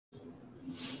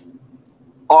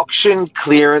Auction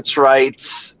clearance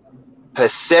rates,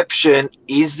 perception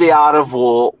is the art of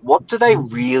war. What do they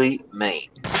really mean?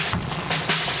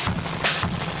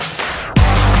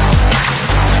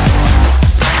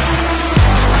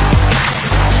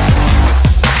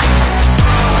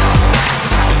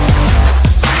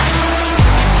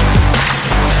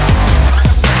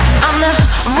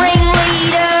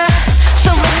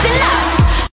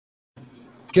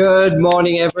 Good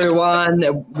morning, everyone.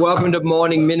 Welcome to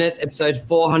Morning Minutes, episode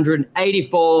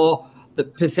 484. The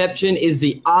perception is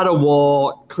the art of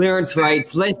war. Clearance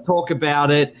rates, let's talk about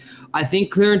it. I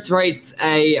think clearance rates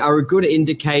are a good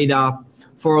indicator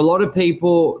for a lot of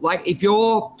people. Like if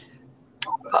you're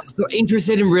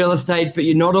interested in real estate, but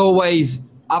you're not always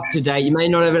up to date, you may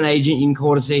not have an agent you can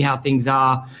call to see how things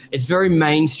are. It's very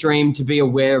mainstream to be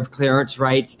aware of clearance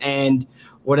rates and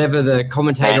whatever the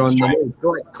commentator on the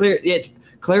news.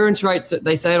 Clearance rates,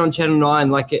 they say it on Channel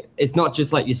 9, like it's not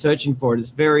just like you're searching for it.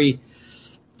 It's very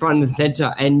front and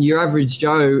center. And your average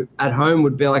Joe at home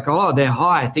would be like, oh, they're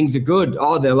high, things are good.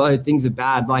 Oh, they're low, things are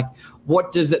bad. Like,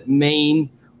 what does it mean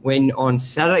when on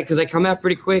Saturday? Because they come out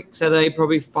pretty quick. Saturday,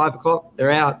 probably 5 o'clock, they're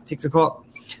out. 6 o'clock,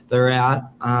 they're out.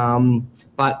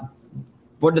 But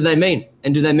what do they mean?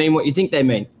 And do they mean what you think they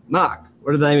mean? Mark,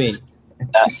 what do they mean?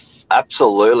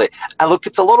 Absolutely. And look,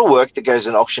 it's a lot of work that goes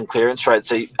in auction clearance rate.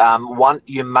 So one,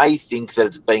 you may think that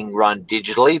it's being run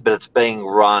digitally, but it's being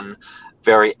run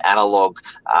very analog.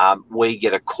 We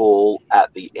get a call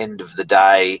at the end of the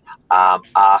day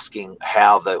asking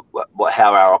how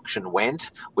our auction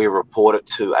went. We report it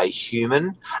to a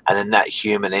human, and then that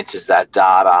human enters that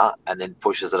data and then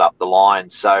pushes it up the line.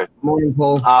 So Morning,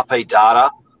 Paul. RP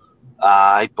data.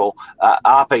 Hey Paul,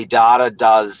 RP Data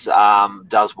does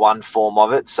one form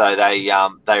of it, so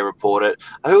they report it.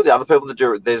 Who are the other people that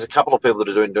do it? There's a couple of people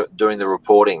that are doing the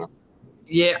reporting.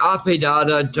 Yeah, RP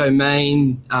Data,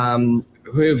 Domain. Who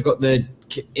we've got the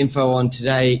info on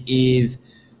today is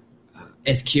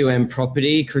SQM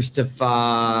Property,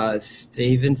 Christopher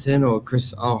Stevenson or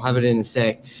Chris. I'll have it in a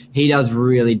sec. He does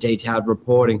really detailed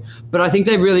reporting, but I think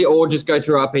they really all just go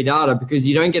through RP Data because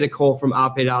you don't get a call from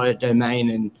RP Data, Domain,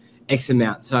 and X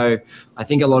amount. So I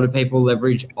think a lot of people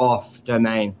leverage off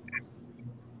Domain.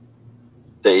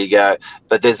 There you go.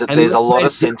 But there's a lot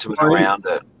of sentiment around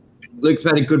it. Luke's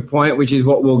made a good point, which is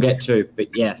what we'll get to.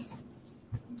 But yes.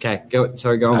 Okay. Go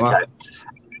on. Mark.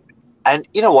 And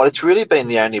you know what? It's really been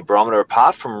the only barometer,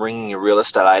 apart from ringing a real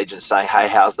estate agent saying, hey,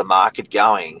 how's the market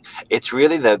going? It's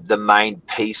really the main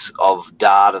piece of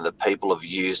data that people have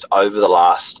used over the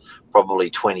last probably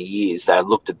 20 years. They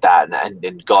looked at that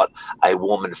and got a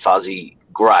warm and fuzzy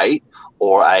great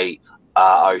or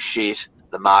oh shit,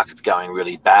 the market's going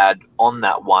really bad on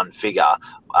that one figure.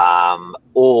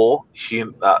 Or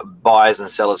buyers and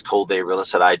sellers called their real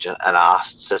estate agent and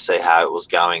asked to see how it was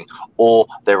going, or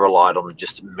they relied on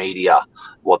just media,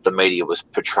 what the media was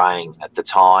portraying at the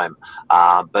time.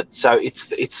 But so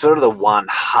it's sort of the one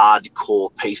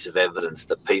hardcore piece of evidence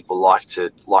that people like to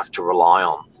rely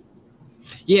on.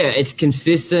 Yeah, it's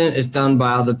consistent. It's done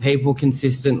by other people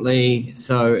consistently,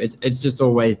 so it's just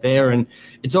always there, and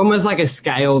it's almost like a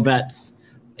scale that's,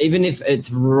 even if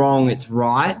it's wrong, it's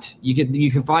right.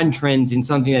 You can find trends in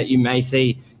something that you may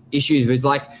see issues with,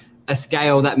 like a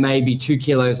scale that may be 2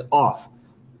 kilos off.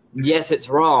 Yes, it's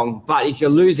wrong, but if you're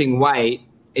losing weight,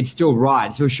 it's still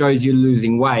right. It still shows you're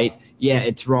losing weight. Yeah,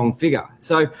 it's wrong figure.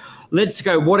 So let's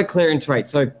go. What a clearance rate.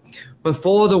 So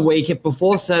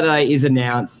before Saturday is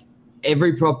announced,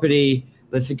 every property,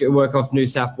 let's work off New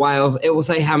South Wales, it will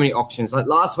say how many auctions. Like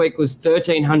last week was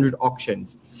 1,300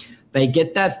 auctions. They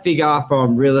get that figure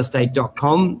from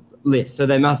realestate.com list. So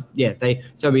they must, so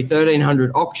it'll be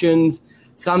 1,300 auctions.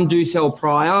 Some do sell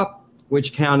prior,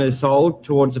 which count as sold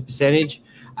towards a percentage.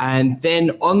 And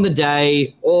then on the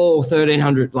day, all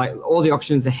 1,300, like all the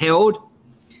auctions are held.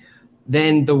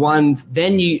 Then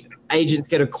agents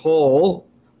get a call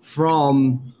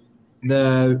from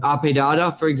the RP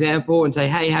Data, for example, and say,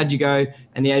 hey, how'd you go?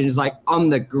 And the agent's like,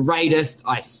 I'm the greatest.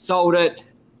 I sold it.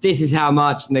 This is how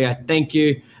much. And they go, thank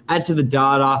you. Add to the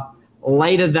data.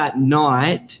 Later that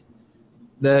night,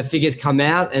 the figures come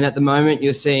out, and at the moment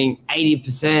you're seeing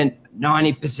 80%,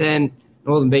 90%.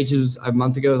 Northern Beaches a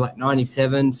month ago was like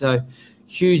 97. So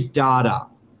huge data.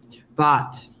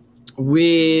 But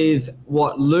with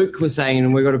what Luke was saying,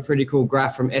 and we've got a pretty cool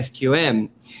graph from SQM,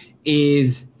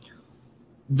 is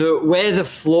where the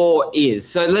floor is.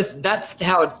 So that's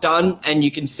how it's done, and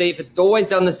you can see if it's always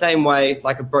done the same way, it's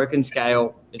like a broken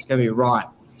scale, it's going to be right.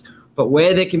 But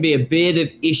where there can be a bit of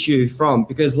issue from,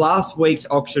 because last week's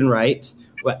auction rates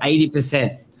were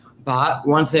 80%, but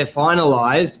once they're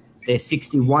finalized, they're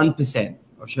 61%.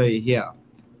 I'll show you here.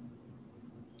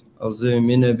 I'll zoom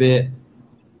in a bit.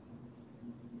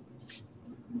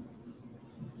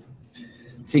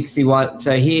 61.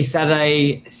 So here,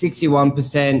 Saturday,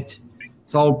 61%,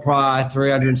 sold prior,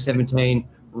 317,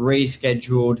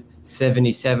 rescheduled,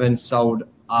 77, sold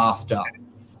after.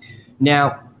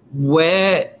 Now,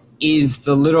 where is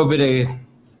the little bit of,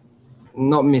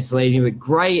 not misleading, but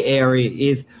grey area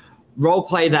is role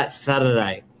play that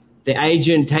Saturday. The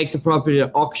agent takes the property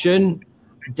to auction,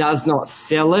 does not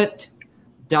sell it,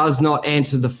 does not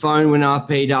answer the phone when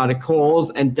RP data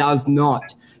calls, and does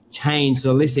not change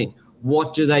the listing.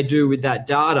 What do they do with that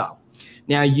data?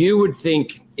 Now, you would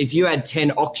think if you had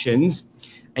 10 auctions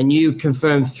and you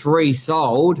confirmed 3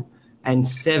 sold and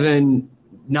 7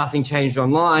 nothing changed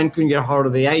online, couldn't get a hold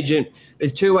of the agent,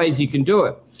 there's 2 ways you can do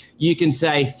it. You can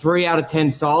say 3 out of 10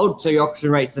 sold, so your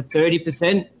auction rate's at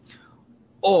 30%,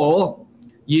 or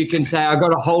you can say I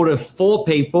got a hold of 4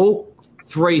 people,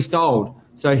 3 sold.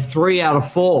 So 3 out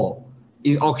of 4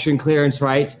 is auction clearance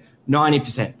rate,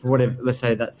 90% for whatever, let's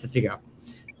say that's the figure.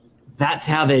 That's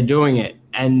how they're doing it.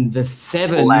 And the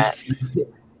 7,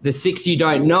 the 6 you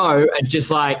don't know are just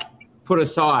like put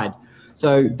aside.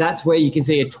 So that's where you can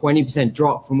see a 20%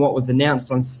 drop from what was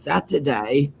announced on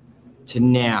Saturday to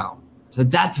now. So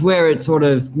that's where it's sort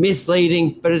of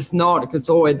misleading, but it's not. It's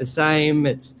always the same.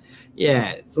 It's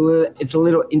a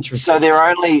little interesting.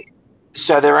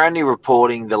 So they're only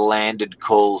reporting the landed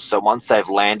calls. So once they've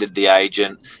landed the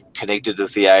agent, connected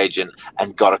with the agent,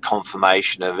 and got a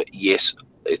confirmation of yes,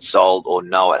 it's sold, or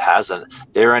no, it hasn't,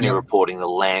 they're only reporting the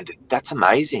landed. That's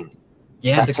amazing.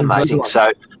 Yeah, that's amazing.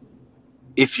 So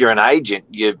if you're an agent,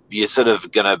 you're sort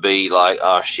of going to be like,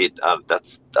 oh shit, I'm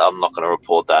not going to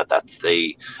report that. That's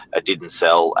it didn't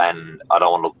sell, and I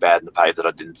don't want to look bad in the paper that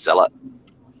I didn't sell it.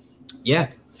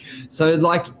 Yeah. So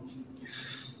like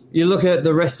you look at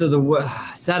the rest of the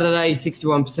Saturday,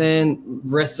 61%,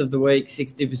 rest of the week,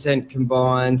 60%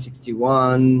 combined,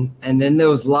 61. And then there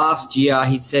was last year,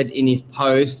 he said in his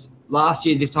post, last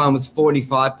year this time was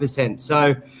 45%.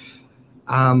 So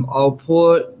I'll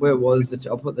put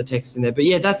the text in there. But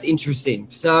yeah, that's interesting.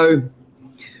 So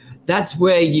that's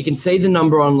where you can see the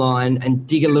number online and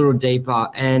dig a little deeper.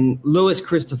 And Lewis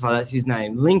Christopher, that's his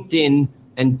name, LinkedIn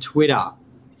and Twitter,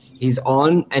 he's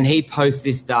on, and he posts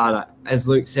this data. As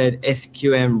Luke said,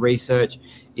 SQM research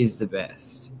is the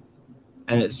best.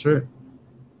 And it's true.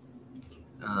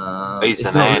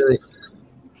 It's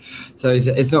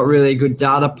not really a good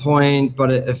data point, but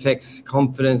it affects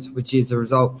confidence, which is a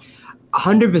result.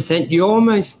 100%, you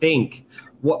almost think,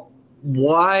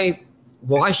 why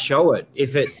show it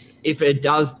if it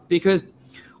does? Because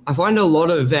I find a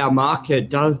lot of our market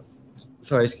does,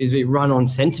 run on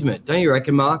sentiment. Don't you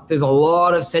reckon, Mark? There's a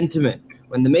lot of sentiment.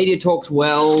 When the media talks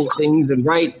well, things and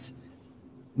rates,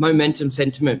 momentum,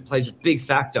 sentiment plays a big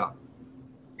factor.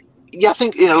 Yeah, I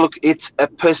think, look, it's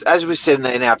as we said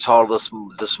in our title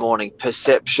this morning,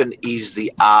 perception is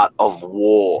the art of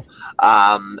war.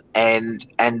 And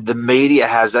the media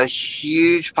has a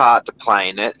huge part to play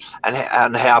in it,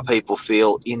 and how people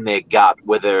feel in their gut,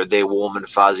 whether they're warm and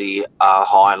fuzzy,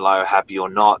 high and low, happy or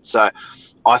not. So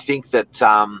I think that,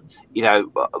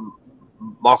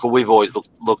 Michael, we've always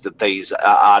looked at these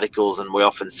articles, and we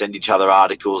often send each other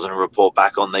articles and report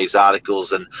back on these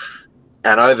articles, and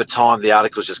over time the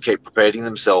articles just keep repeating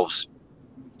themselves.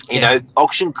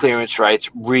 Auction clearance rates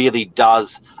really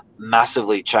does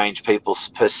massively change people's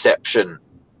perception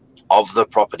of the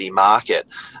property market,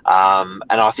 and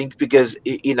I think because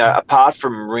apart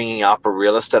from ringing up a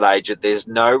real estate agent, there's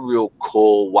no real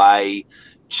core way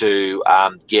to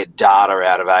get data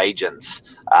out of agents.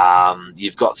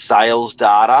 You've got sales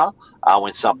data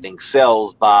when something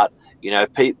sells, but I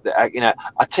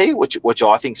tell you which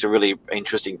I think is a really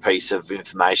interesting piece of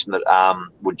information that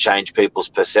would change people's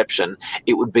perception.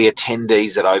 It would be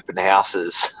attendees at open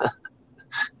houses.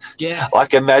 Yeah.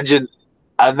 Like imagine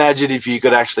if you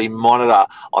could actually monitor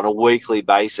on a weekly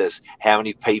basis how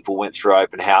many people went through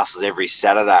open houses every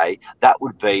Saturday. That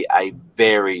would be a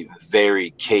very,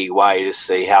 very key way to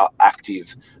see how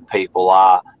active people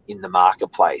are in the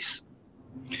marketplace.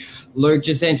 Luke,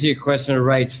 just answer your question of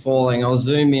rates falling. I'll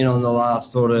zoom in on the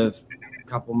last sort of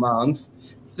couple months.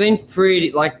 It's been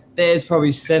pretty, like there's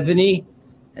probably 70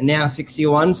 and now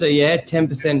 61. So yeah,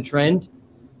 10% trend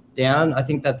down. I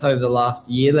think that's over the last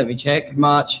year. Let me check.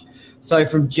 March. So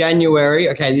from January,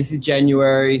 okay, this is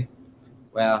January.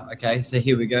 Wow, okay, so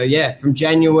here we go. Yeah, from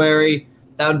January,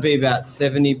 that would be about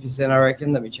 70%, I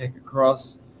reckon. Let me check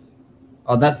across.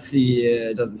 Oh, that's the,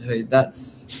 it doesn't tell you.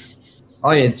 That's,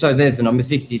 oh yeah, so there's the number,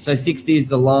 60. So 60 is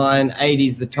the line, 80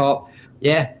 is the top.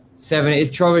 Yeah, 70.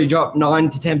 It's probably dropped 9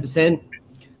 to 10%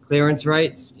 clearance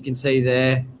rates. You can see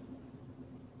there.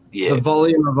 Yeah. The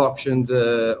volume of auctions,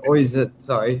 or is it,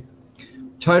 sorry,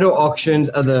 total auctions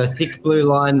are the thick blue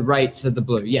line, rates are the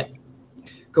blue. Yeah,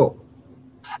 cool.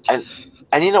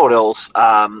 And you know what else?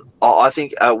 I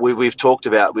think we've talked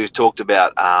about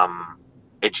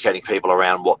educating people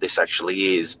around what this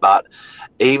actually is. But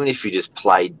even if you just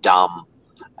play dumb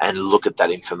and look at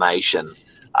that information,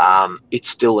 it's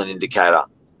still an indicator.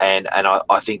 And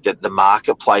I think that the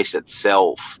marketplace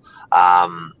itself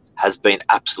has been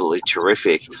absolutely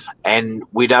terrific. And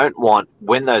we don't want,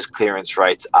 when those clearance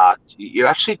rates are, you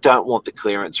actually don't want the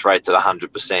clearance rates at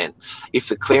 100%. If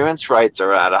the clearance rates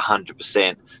are at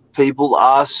 100%, people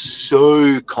are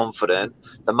so confident.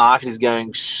 The market is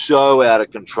going so out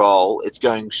of control. It's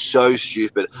going so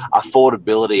stupid.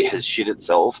 Affordability has shit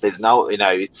itself. There's no,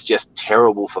 it's just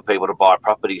terrible for people to buy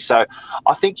property. So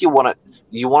I think you want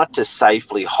it to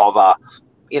safely hover.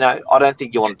 I don't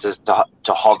think you want it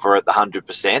to hover at the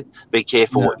 100%. Be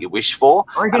careful what you wish for.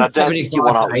 And I don't think you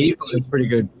want to. 85 is pretty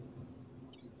good.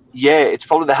 Yeah, it's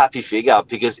probably the happy figure,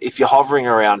 because if you're hovering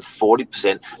around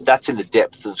 40%, that's in the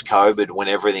depth of COVID when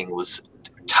everything was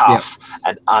tough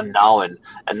and unknown,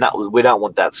 and we don't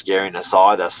want that scariness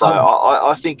either. So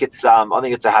I think it's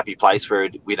a happy place where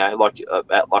like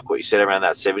what you said, around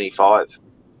that 75.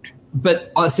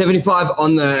 But 75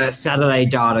 on the Saturday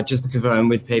data, just to confirm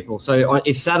with people. So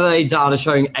if Saturday data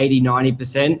showing 80,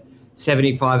 90%,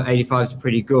 75, 85 is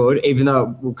pretty good, even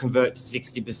though it will convert to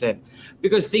 60%.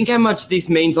 Because think how much this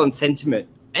means on sentiment.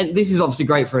 And this is obviously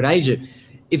great for an agent.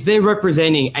 If they're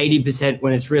representing 80%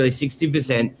 when it's really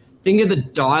 60%, think of the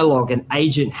dialogue an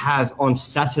agent has on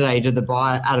Saturday to the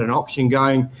buyer at an auction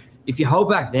going, if you hold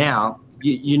back now,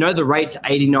 you know the rate's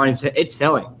 80, 90%, it's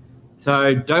selling.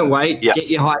 So don't wait, get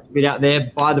your high bid out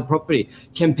there, buy the property.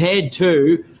 Compared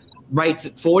to rates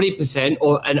at 40%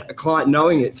 or a client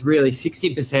knowing it's really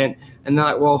 60%, and they're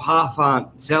like, well, half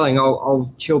aren't selling.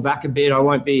 I'll chill back a bit. I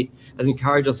won't be as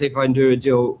encouraged. I'll see if I can do a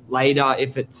deal later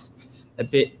if it's a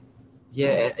bit.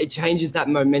 Yeah, it changes that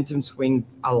momentum swing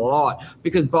a lot,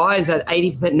 because buyers at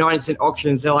 80%, 90%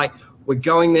 auctions, they're like, we're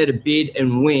going there to bid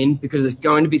and win because it's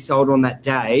going to be sold on that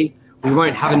day. We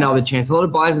won't have another chance. A lot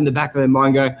of buyers in the back of their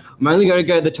mind go, I'm only going to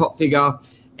go to the top figure,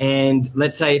 and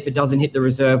let's say if it doesn't hit the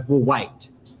reserve, we'll wait.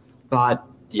 But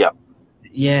yeah,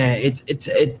 it's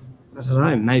I don't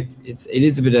know, maybe it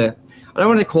is a bit of, I don't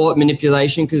want to call it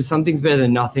manipulation, because something's better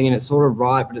than nothing, and it's sort of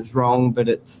right, but it's wrong, but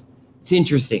it's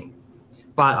interesting.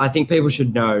 But I think people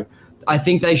should know. I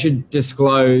think they should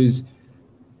disclose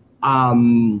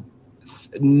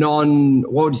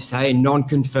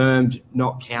non-confirmed,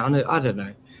 not counted. I don't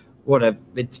know. Whatever.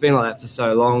 It's been like that for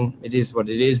so long. It is what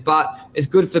it is. But it's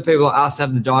good for people like us to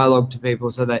have the dialogue to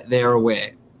people so that they're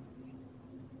aware.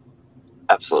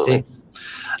 Absolutely.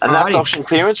 And that's auction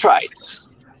clearance rates.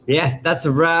 Yeah, that's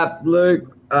a wrap,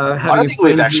 Luke. I don't think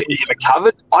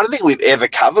we've ever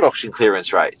covered auction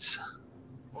clearance rates.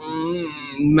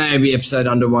 Maybe episode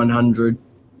under 100.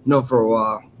 Not for a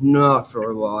while.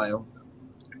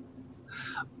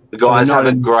 Guys, have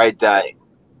a great day.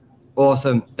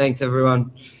 Awesome. Thanks,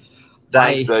 everyone.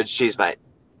 Thanks, Bird. Cheers, mate.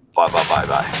 Bye.